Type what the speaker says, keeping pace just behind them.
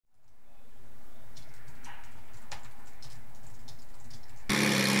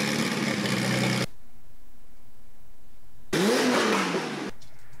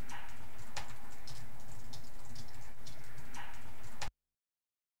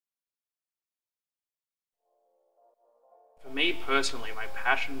For me personally, my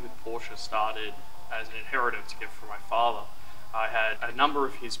passion with Porsche started as an inheritance gift from my father. I had a number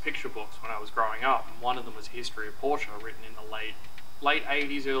of his picture books when I was growing up, and one of them was a history of Porsche, written in the late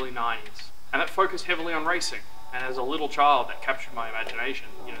 80s, early 90s. And that focused heavily on racing. And as a little child, that captured my imagination.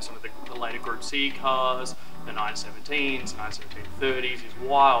 You know, some of the later Group C cars, the 917s, 917-30s, these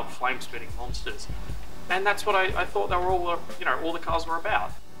wild, flame-spitting monsters. And that's what I thought they were all, all the cars were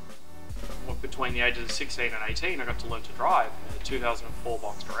about. Between the ages of 16 and 18, I got to learn to drive in a 2004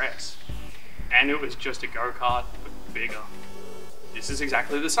 Boxster S. And it was just a go-kart, but bigger. This is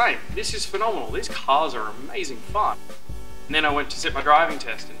exactly the same. This is phenomenal. These cars are amazing fun. And then I went to sit my driving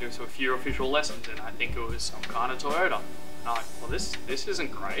test and do a few official lessons, and I think it was some kind of Toyota. And I'm like, well, this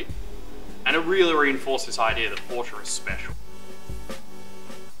isn't great. And it really reinforced this idea that Porsche is special.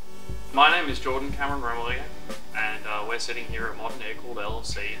 My name is Jordan Cameron Remelier, and we're sitting here at Modern Air-Cooled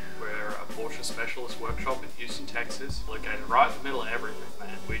LLC. We're a Porsche specialist workshop in Houston, Texas, located right in the middle of everything,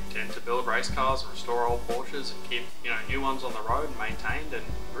 man. We tend to build race cars and restore old Porsches and keep new ones on the road and maintained, and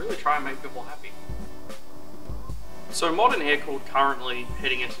really try and make people happy. So Modern Air-Cooled, currently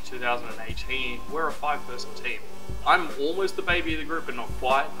heading into 2018, we're a 5-person team. I'm almost the baby of the group, but not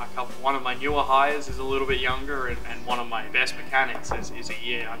quite. One of my newer hires is a little bit younger, and one of my best mechanics is a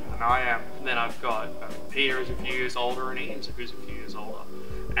year younger than I am. And then I've got Peter, who's a few years older, and Ian, who's a few years older.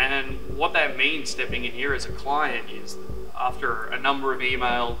 And what that means stepping in here as a client is, after a number of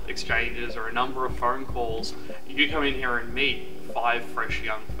email exchanges or a number of phone calls, you come in here and meet 5 fresh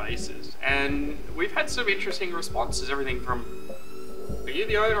young faces. And we've had some interesting responses, everything from, are you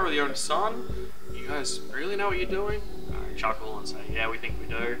the owner or the owner's son? You guys really know what you're doing? I chuckle and say, yeah, we think we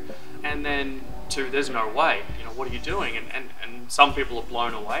do. And then to, there's no way, what are you doing? And some people are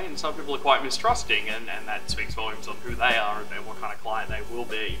blown away, and some people are quite mistrusting, and that speaks volumes on who they are and what kind of client they will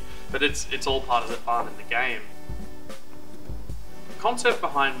be. But it's all part of the fun in the game. The concept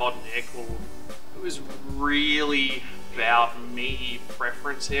behind Modern Air-Cooled, it was really about me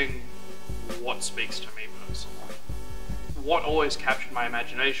preferencing what speaks to me personally. What always captured my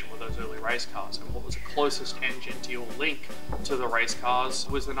imagination were those early race cars, and what was the closest tangential link to the race cars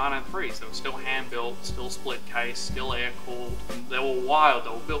was the 993s. They were still hand-built, still split case, still air-cooled. They were wild. They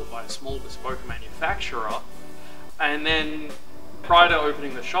were built by a small bespoke manufacturer. And then, prior to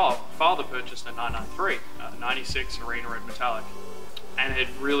opening the shop, Father purchased a 993, a 96 Arena Red Metallic. And it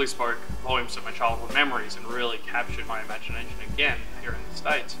really spoke volumes to my childhood memories and really captured my imagination again here in the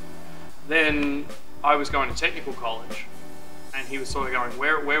States. Then I was going to technical college, and he was sort of going,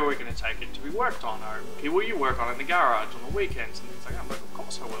 where were we going to take it to be worked on? Or will you work on it in the garage on the weekends? And he's like, oh, of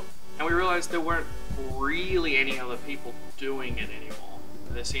course I will. And we realized there weren't really any other people doing it anymore.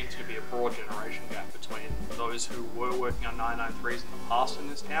 There seems to be a broad generation gap between those who were working on 993s in the past in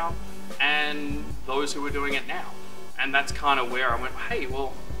this town and those who were doing it now. And that's kind of where I went, hey,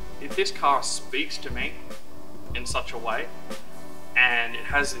 well, if this car speaks to me in such a way, and it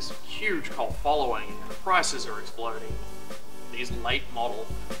has this huge cult following, and the prices are exploding, these late model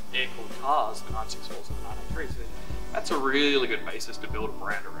air-cooled cars, the 964s and the 993s, that's a really good basis to build a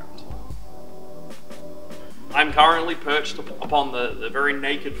brand around. I'm currently perched upon the very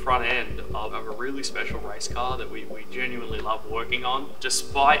naked front end of a really special race car that we genuinely love working on,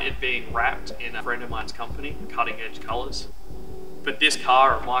 despite it being wrapped in a friend of mine's company, cutting edge colors. But this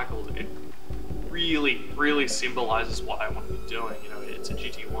car at Michael's, it really symbolizes what I want to be doing. It's a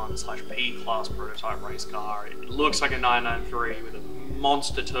GT1/P class prototype race car. It looks like a 993 with a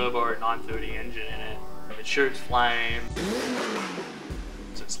monster turbo 930 engine in it. It shoots flames.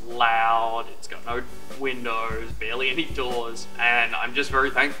 It's loud, it's got no windows, barely any doors, and I'm just very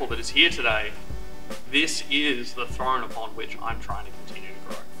thankful that it's here today. This is the throne upon which I'm trying to continue to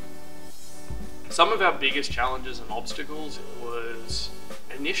grow. Some of our biggest challenges and obstacles was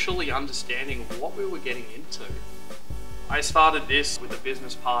initially understanding what we were getting into. I started this with a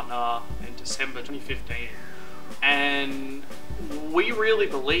business partner in December 2015, and we really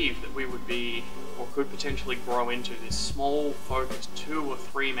believed that we would be, or could potentially grow into, this small, focused 2 or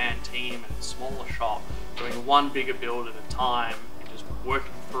 3 man team in a smaller shop, doing one bigger build at a time and just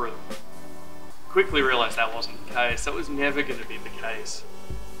working through them. Quickly realized that wasn't the case. That was never going to be the case.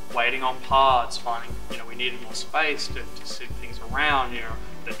 Waiting on parts, finding, we needed more space to sit things around,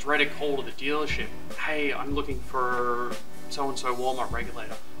 the dreaded call to the dealership. Hey, I'm looking for so-and-so Walmart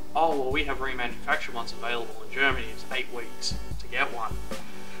regulator. Oh, well, we have remanufactured ones available in Germany. It's 8 weeks to get one.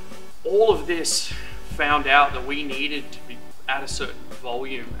 All of this found out that we needed to be at a certain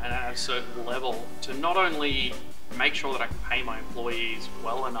volume and at a certain level to not only make sure that I can pay my employees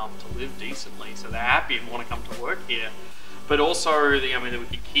well enough to live decently so they're happy and want to come to work here, but also that we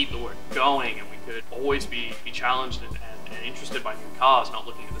could keep the work going and we could always be challenged and interested by new cars, not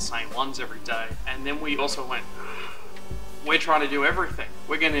looking at the same ones every day. And then we also went, we're trying to do everything.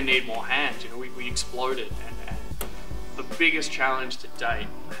 We're going to need more hands. We exploded, and the biggest challenge to date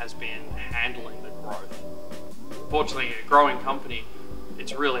has been handling the growth. Fortunately, a growing company,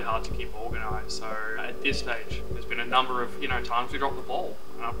 it's really hard to keep organised. So at this stage, there's been a number of times we dropped the ball,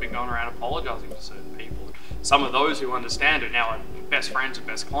 and I've been going around apologising to certain people. Some of those who understand it now are best friends and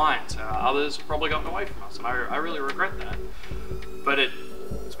best clients. Others have probably gotten away from us, and I really regret that. But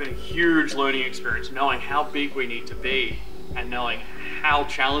it's been a huge learning experience, knowing how big we need to be and knowing how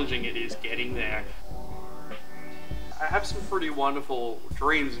challenging it is getting there. I have some pretty wonderful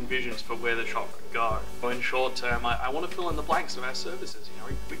dreams and visions for where the shop could go. In short term, I want to fill in the blanks of our services.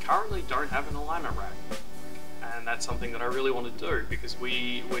 We currently don't have an alignment rack, and that's something that I really want to do because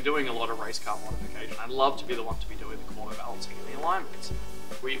we're doing a lot of race car modification. I'd love to be the one to be doing the corner balancing and the alignments.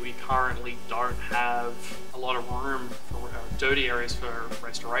 We currently don't have a lot of room for dirty areas for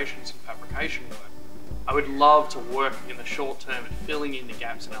restorations and fabrication work. I would love to work in the short term at filling in the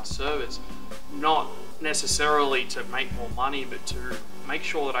gaps in our service, not necessarily to make more money, but to make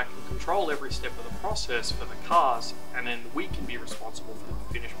sure that I can control every step of the process for the cars, and then we can be responsible for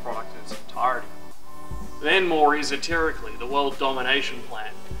the finished product in its entirety. Then more esoterically, the world domination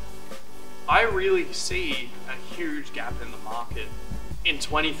plan. I really see a huge gap in the market. In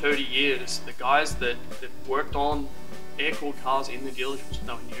 20-30 years, the guys that worked on air-cooled cars in the dealerships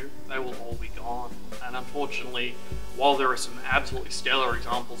that were new, they will all be gone. And unfortunately, while there are some absolutely stellar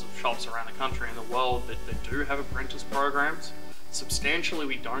examples of shops around the country and the world that do have apprentice programs, substantially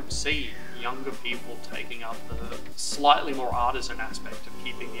we don't see younger people taking up the slightly more artisan aspect of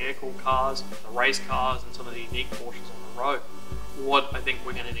keeping the air-cooled cars, the race cars, and some of the unique Porsches on the road. What I think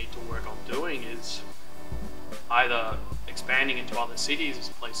we're going to need to work on doing is either expanding into other cities as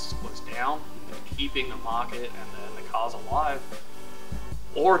places close down, and keeping the market and the cars alive,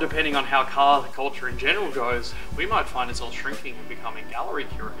 or depending on how car culture in general goes, we might find ourselves shrinking and becoming gallery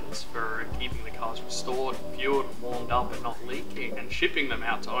curators for keeping the cars restored, fueled, and warmed up and not leaking, and shipping them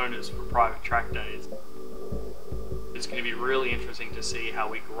out to owners for private track days. It's going to be really interesting to see how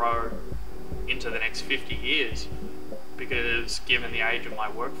we grow into the next 50 years, because given the age of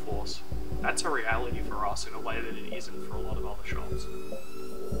my workforce, that's a reality for us in a way that it isn't for a lot of other shops.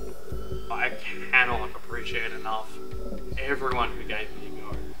 I cannot appreciate enough everyone who gave me a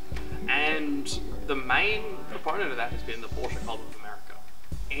go. And the main proponent of that has been the Porsche Club of America.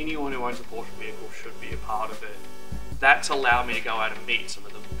 Anyone who owns a Porsche vehicle should be a part of it. That's allowed me to go out and meet some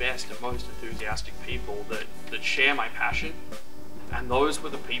of the best and most enthusiastic people that share my passion. And those were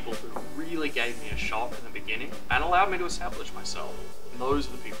the people who really gave me a shot in the beginning and allowed me to establish myself. And those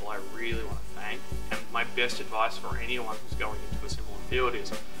are the people I really want to thank. And my best advice for anyone who's going into a similar field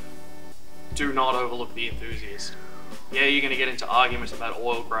is, do not overlook the enthusiast. Yeah, you're going to get into arguments about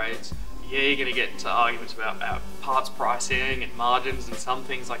oil grades. Yeah, you're going to get into arguments about parts pricing and margins and some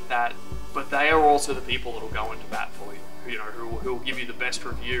things like that. But they are also the people that will go into bat for you. Who will give you the best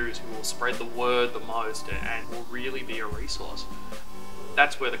reviews, who will spread the word the most, and will really be a resource.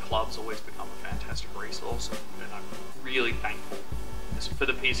 That's where the club's always become a fantastic resource, and I'm really thankful, for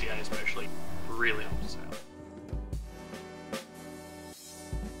the PCA especially, really helps us out.